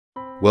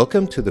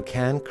Welcome to the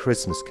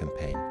CAN-Xmas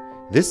campaign.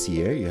 This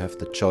year you have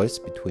the choice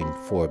between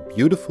 4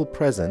 beautiful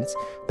presents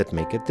that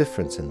make a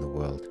difference in the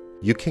world.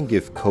 You can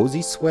give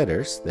cozy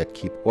sweaters that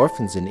keep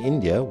orphans in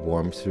India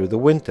warm through the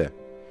winter,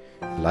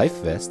 life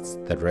vests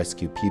that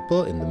rescue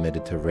people in the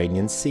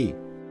Mediterranean Sea,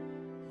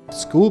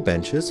 school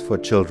benches for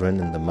children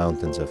in the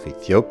mountains of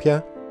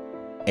Ethiopia,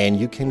 and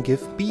you can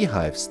give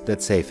beehives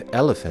that save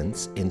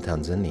elephants in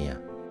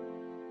Tanzania.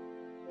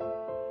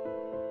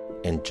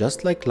 And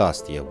just like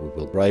last year, we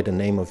will write a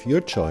name of your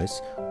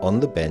choice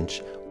on the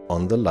bench,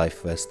 on the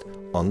life vest,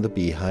 on the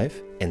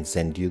beehive, and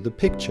send you the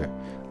picture,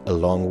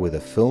 along with a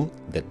film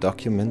that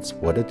documents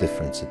what a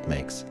difference it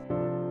makes.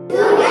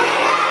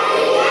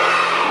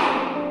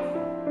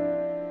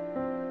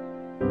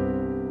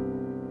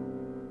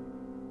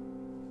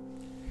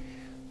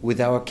 With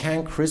our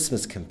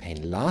CAN-Xmas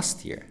campaign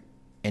last year,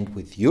 and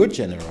with your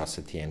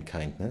generosity and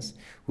kindness,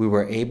 we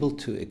were able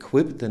to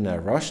equip the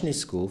Naroshny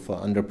School for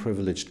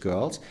underprivileged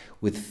girls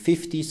with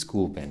 50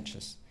 school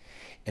benches.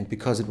 And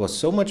because it was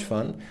so much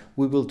fun,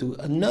 we will do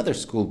another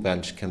school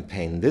bench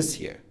campaign this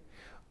year,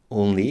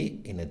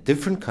 only in a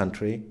different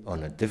country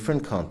on a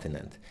different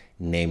continent,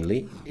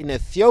 namely in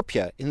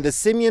Ethiopia, in the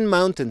Simien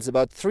Mountains,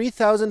 about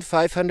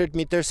 3,500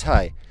 meters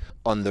high,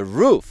 on the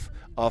roof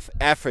of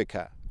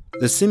Africa.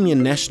 The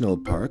Simien National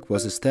Park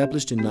was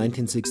established in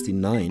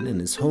 1969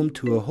 and is home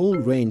to a whole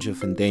range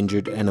of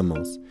endangered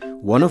animals.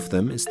 One of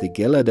them is the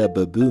Gelada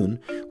baboon,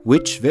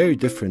 which, very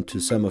different to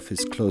some of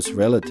his close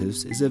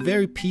relatives, is a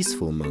very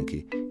peaceful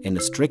monkey and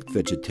a strict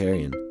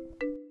vegetarian.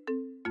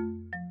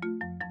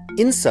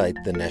 Inside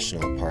the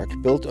national park,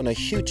 built on a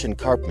huge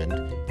escarpment,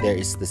 there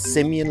is the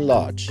Simien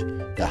Lodge,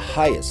 the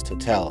highest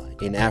hotel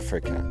in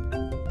Africa.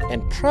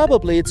 And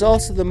probably it's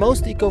also the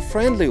most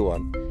eco-friendly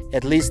one,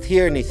 at least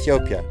here in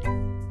Ethiopia.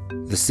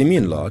 The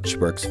Simien Lodge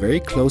works very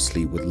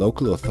closely with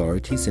local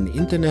authorities and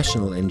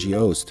international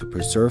NGOs to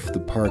preserve the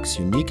park's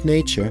unique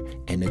nature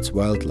and its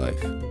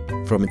wildlife.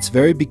 From its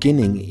very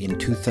beginning in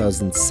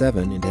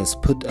 2007, it has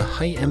put a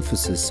high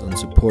emphasis on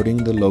supporting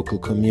the local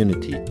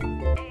community.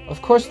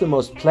 Of course, the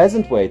most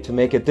pleasant way to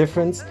make a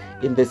difference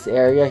in this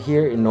area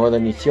here in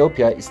northern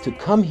Ethiopia is to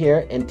come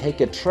here and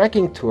take a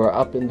trekking tour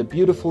up in the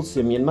beautiful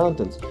Simien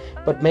Mountains.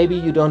 But maybe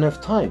you don't have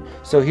time,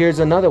 so here's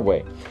another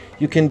way.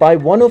 You can buy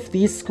one of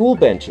these school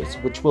benches,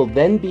 which will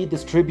then be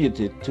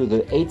distributed to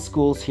the 8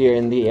 schools here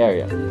in the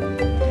area.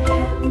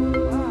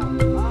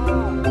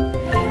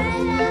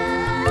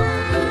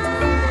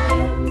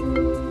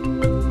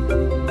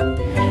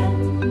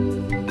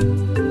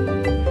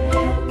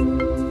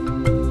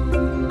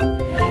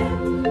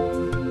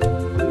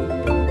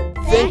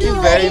 Thank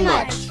you very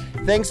much.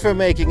 Thanks for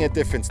making a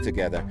difference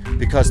together,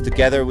 because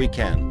together we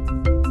can.